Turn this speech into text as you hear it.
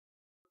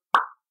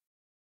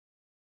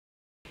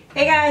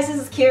Hey guys, this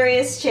is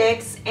Curious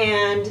Chicks,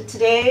 and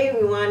today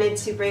we wanted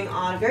to bring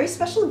on a very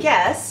special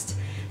guest.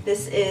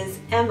 This is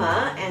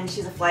Emma, and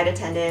she's a flight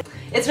attendant.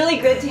 It's really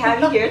good to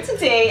have you here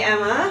today,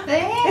 Emma.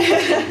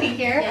 Thanks. Good to be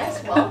here.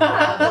 Yes, welcome.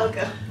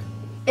 Welcome.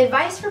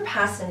 Advice for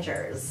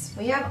passengers.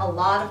 We have a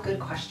lot of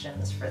good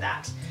questions for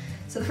that.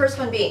 So the first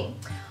one being,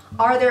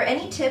 are there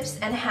any tips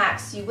and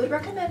hacks you would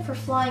recommend for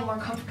flying more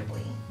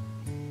comfortably?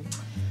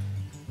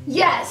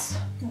 Yes,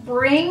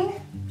 bring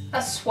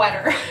a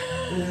sweater.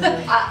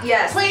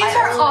 Yes. Planes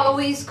are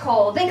always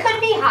cold. They could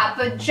be hot,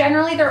 but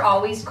generally they're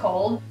always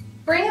cold.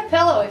 Bring a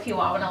pillow if you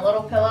want, a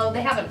little pillow.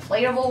 They have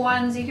inflatable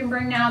ones you can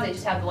bring now. They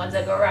just have the ones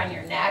that go around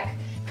your neck.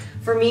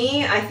 For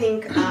me, I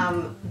think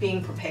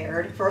being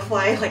prepared for a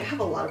flight, I have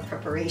a lot of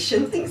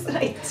preparation things that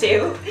I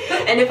do.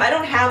 And if I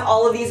don't have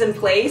all of these in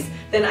place,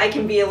 then I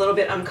can be a little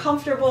bit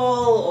uncomfortable,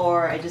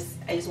 or I just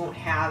won't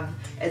have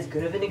as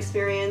good of an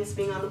experience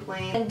being on the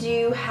plane. And do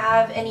you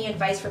have any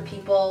advice for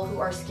people who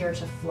are scared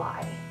to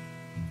fly?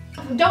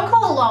 Don't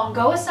go alone.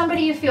 Go with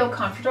somebody you feel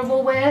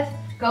comfortable with.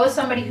 Go with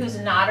somebody who's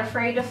not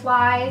afraid to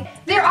fly.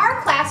 There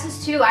are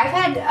classes too. I've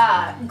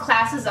had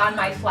classes on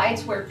my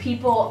flights where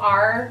people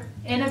are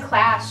in a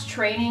class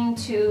training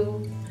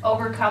to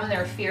overcome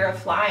their fear of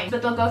flying.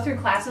 But they'll go through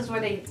classes where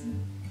they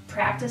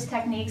practice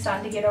techniques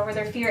on to get over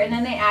their fear, and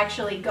then they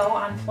actually go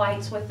on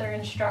flights with their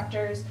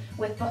instructors,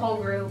 with the whole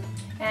group.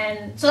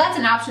 And so that's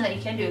an option that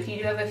you can do. If you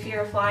do have a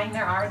fear of flying,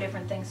 there are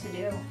different things to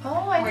do.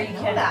 Oh, I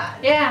didn't know that.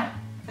 Yeah.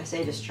 I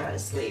say just try to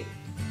sleep.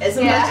 As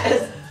much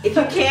as, if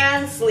you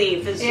can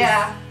sleep, is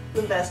just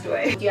the best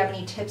way. Do you have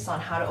any tips on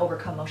how to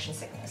overcome motion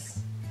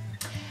sickness?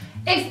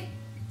 It's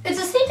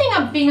the same thing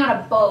of being on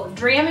a boat.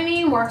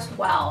 Dramamine works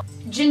well.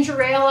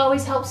 Ginger ale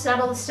always helps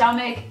settle the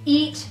stomach.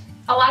 Eat.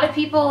 A lot of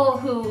people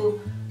who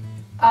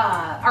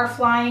are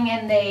flying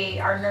and they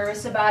are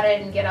nervous about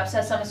it and get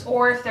upset stomachs,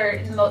 or if they're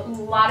in a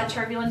lot of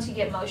turbulence, you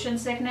get motion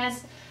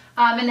sickness,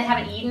 and they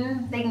haven't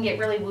eaten, they can get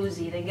really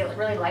woozy, they get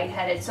really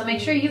lightheaded. So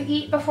make sure you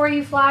eat before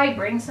you fly.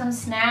 Bring some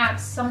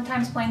snacks.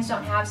 Sometimes planes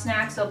don't have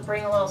snacks, so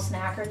bring a little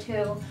snack or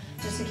two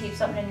just to keep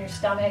something in your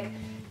stomach.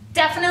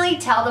 Definitely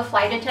tell the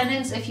flight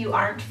attendants if you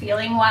aren't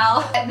feeling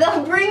well.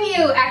 They'll bring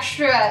you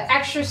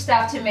extra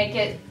stuff to make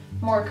it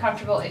more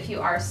comfortable if you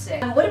are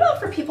sick. And what about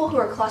for people who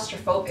are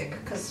claustrophobic?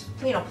 Because,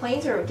 you know,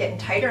 planes are getting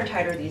tighter and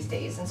tighter these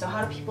days, and so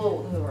how do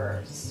people who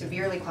are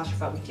severely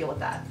claustrophobic deal with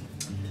that?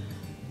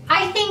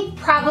 I think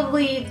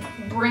probably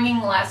bringing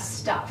less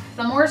stuff.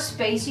 The more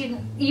space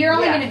you're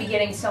only going to be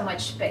getting so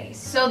much space.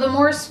 So the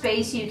more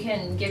space you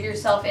can give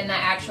yourself in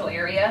that actual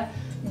area.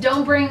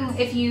 Don't bring,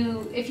 if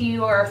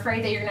you are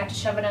afraid that you're gonna have to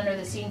shove it under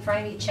the seat in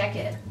front of you, check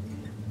it.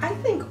 I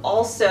think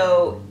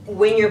also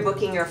when you're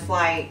booking your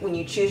flight, when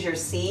you choose your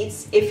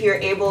seats, if you're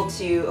able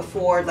to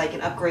afford like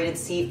an upgraded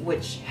seat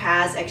which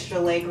has extra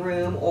leg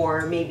room,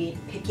 or maybe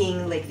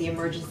picking like the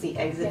emergency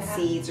exit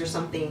seats or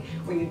something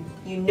where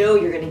you know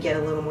you're going to get a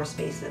little more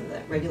space than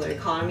the regular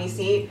economy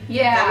seat.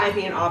 Yeah. That might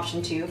be an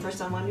option too for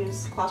someone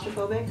who's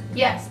claustrophobic.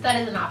 Yes, that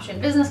is an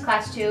option. Business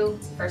class too,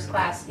 first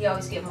class, you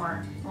always get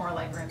more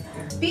leg room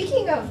there.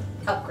 Speaking of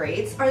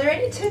upgrades, are there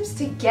any tips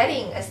to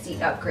getting a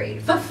seat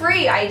upgrade? For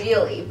free,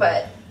 ideally,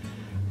 but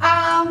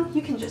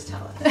you can just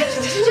tell us.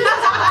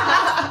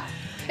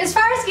 As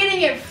far as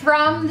getting it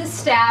from the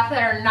staff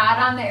that are not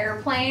on the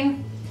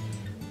airplane,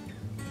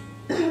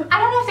 I don't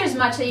know if there's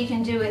much that you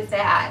can do with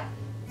that.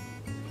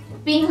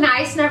 Being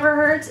nice never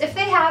hurts. If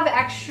they have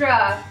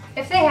extra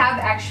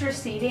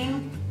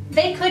seating,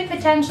 they could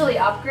potentially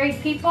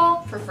upgrade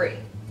people for free.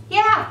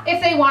 Yeah,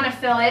 if they want to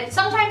fill it.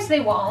 Sometimes they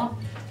won't.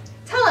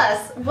 Tell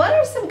us, what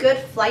are some good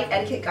flight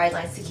etiquette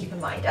guidelines to keep in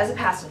mind as a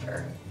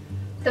passenger?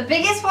 The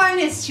biggest one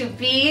is to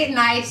be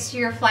nice to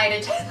your flight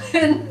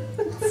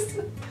attendants.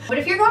 But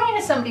if you're going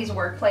into somebody's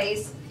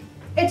workplace,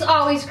 it's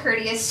always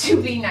courteous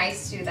to be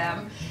nice to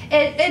them.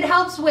 It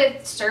helps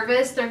with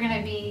service. They're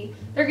gonna be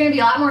a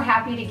lot more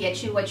happy to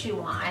get you what you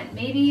want.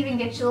 Maybe even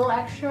get you a little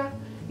extra.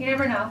 You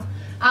never know.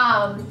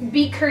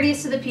 Be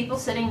courteous to the people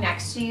sitting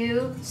next to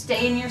you.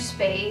 Stay in your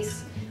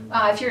space.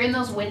 If you're in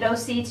those window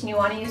seats and you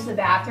want to use the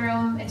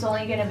bathroom, it's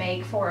only going to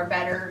make for a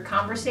better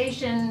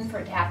conversation for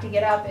it to have to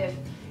get up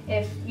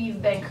if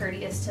you've been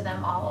courteous to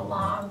them all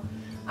along.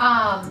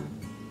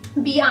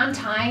 Be on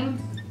time.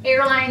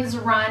 Airlines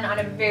run on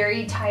a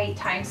very tight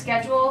time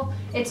schedule.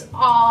 It's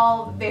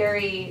all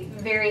very,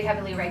 very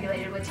heavily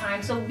regulated with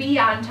time, so be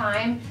on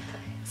time.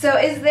 So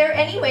is there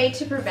any way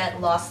to prevent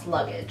lost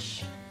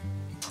luggage?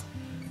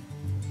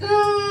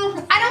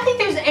 I don't think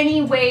there's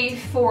any way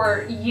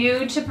for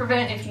you to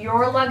prevent if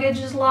your luggage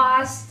is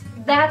lost.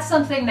 That's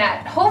something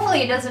that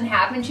hopefully it doesn't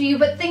happen to you,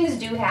 but things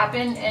do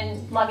happen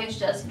and luggage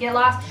does get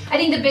lost. I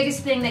think the biggest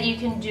thing that you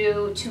can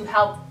do to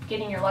help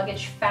getting your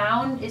luggage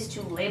found is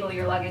to label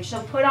your luggage.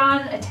 So put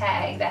on a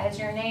tag that has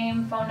your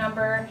name, phone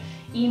number,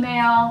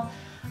 email.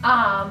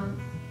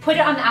 Put it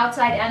on the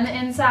outside and the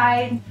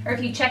inside, or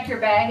if you check your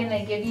bag and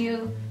they give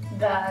you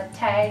the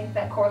tag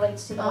that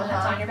correlates to the one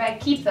that's on your bag,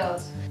 keep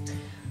those.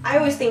 I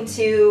always think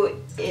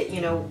too,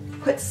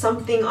 put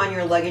something on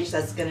your luggage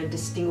that's going to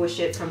distinguish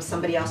it from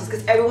somebody else's,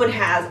 because everyone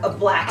has a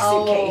black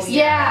suitcase. Oh,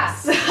 yeah.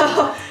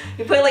 So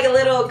you put like a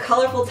little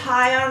colorful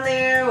tie on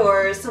there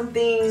or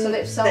something So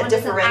that if someone doesn't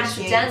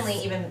differentiates.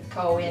 accidentally even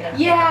go in and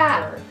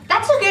Yeah, pick up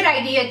that's a good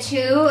idea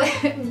too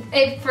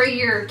for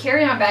your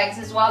carry-on bags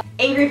as well.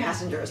 Angry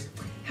passengers.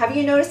 Have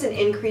you noticed an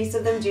increase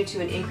of them due to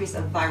an increase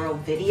of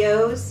viral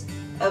videos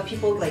of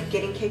people like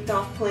getting kicked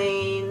off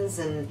planes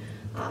and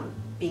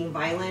being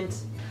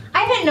violent?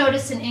 I haven't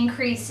noticed an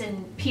increase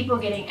in people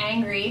getting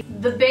angry.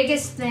 The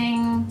biggest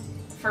thing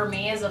for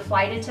me as a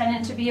flight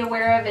attendant to be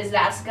aware of is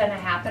that's going to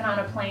happen on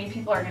a plane.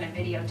 People are going to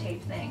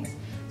videotape things.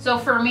 So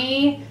for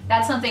me,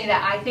 that's something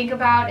that I think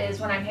about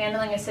is when I'm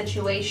handling a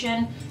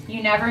situation,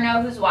 you never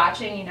know who's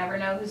watching, you never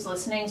know who's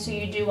listening, so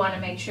you do want to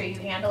make sure you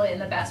handle it in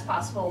the best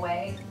possible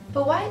way.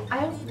 But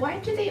why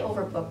do they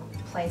overbook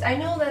planes? I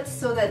know that's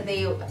so that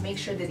they make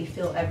sure that they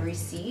fill every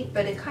seat,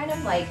 but it kind of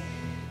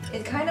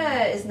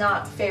is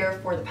not fair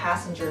for the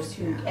passengers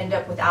who end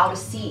up without a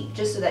seat,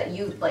 just so that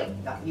you,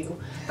 not you,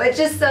 but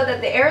just so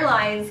that the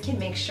airlines can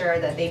make sure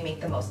that they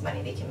make the most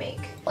money they can make.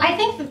 I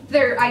think that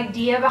their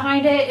idea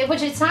behind it,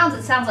 which it sounds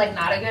like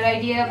not a good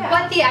idea, Yeah.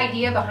 but the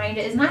idea behind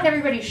it is not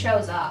everybody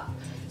shows up.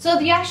 So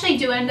if you actually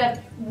do end up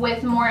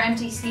with more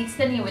empty seats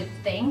than you would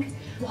think,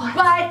 What?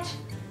 but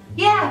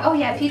yeah, oh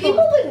yeah,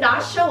 People would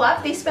not show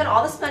up. They spend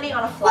all this money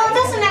on a flight. well, it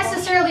doesn't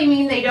necessarily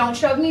mean they don't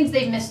show up. It means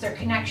they've missed their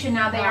connection.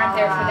 Now they aren't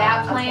there for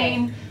that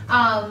plane.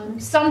 Okay.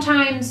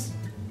 Sometimes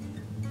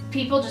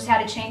people just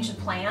had to change the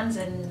plans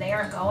and they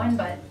aren't going,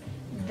 but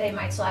they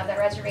might still have that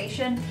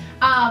reservation.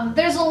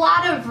 There's a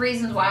lot of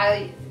reasons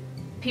why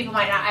people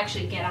might not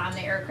actually get on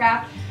the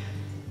aircraft.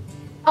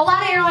 A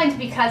lot of airlines,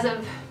 because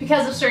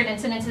of certain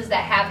incidences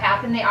that have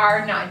happened, they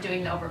are not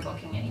doing the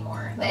overbooking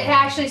anymore.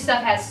 Actually,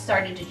 stuff has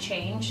started to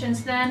change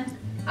since then,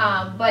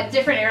 but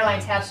different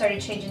airlines have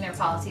started changing their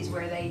policies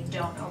where they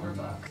don't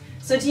overbook.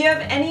 So do you have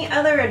any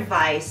other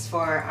advice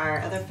for our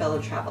other fellow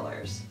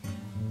travelers?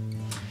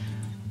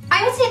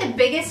 I would say the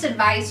biggest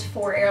advice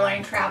for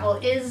airline travel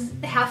is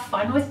have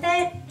fun with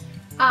it.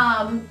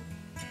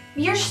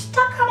 You're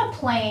stuck on a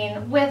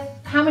plane with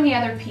how many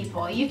other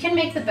people? You can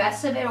make the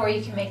best of it or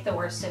you can make the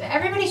worst of it.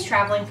 Everybody's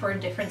traveling for a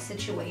different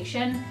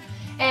situation.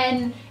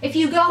 And if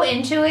you go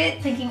into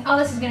it thinking, oh,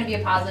 this is going to be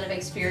a positive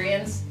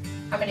experience,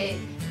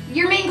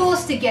 your main goal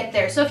is to get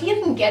there. So if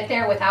you can get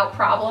there without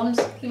problems,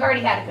 you've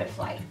already had a good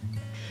flight.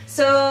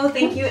 So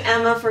thank you,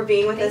 Emma, for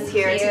being with us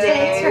here today.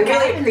 Thanks for We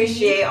really having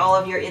appreciate me. all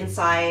of your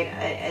insight.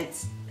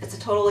 It's a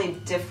totally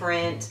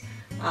different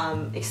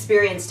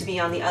experience to be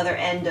on the other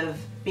end of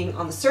being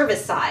on the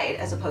service side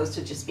as opposed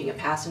to just being a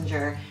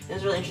passenger. It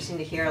was really interesting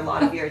to hear a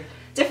lot of your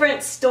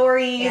different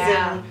stories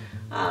and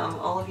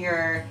all of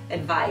your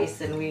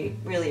advice, and we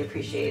really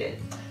appreciate it.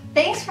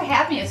 Thanks for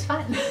having me. It was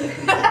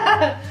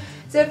fun.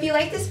 So if you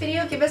like this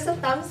video, give us a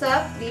thumbs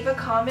up, leave a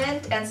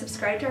comment, and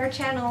subscribe to our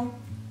channel.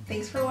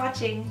 Thanks for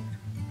watching.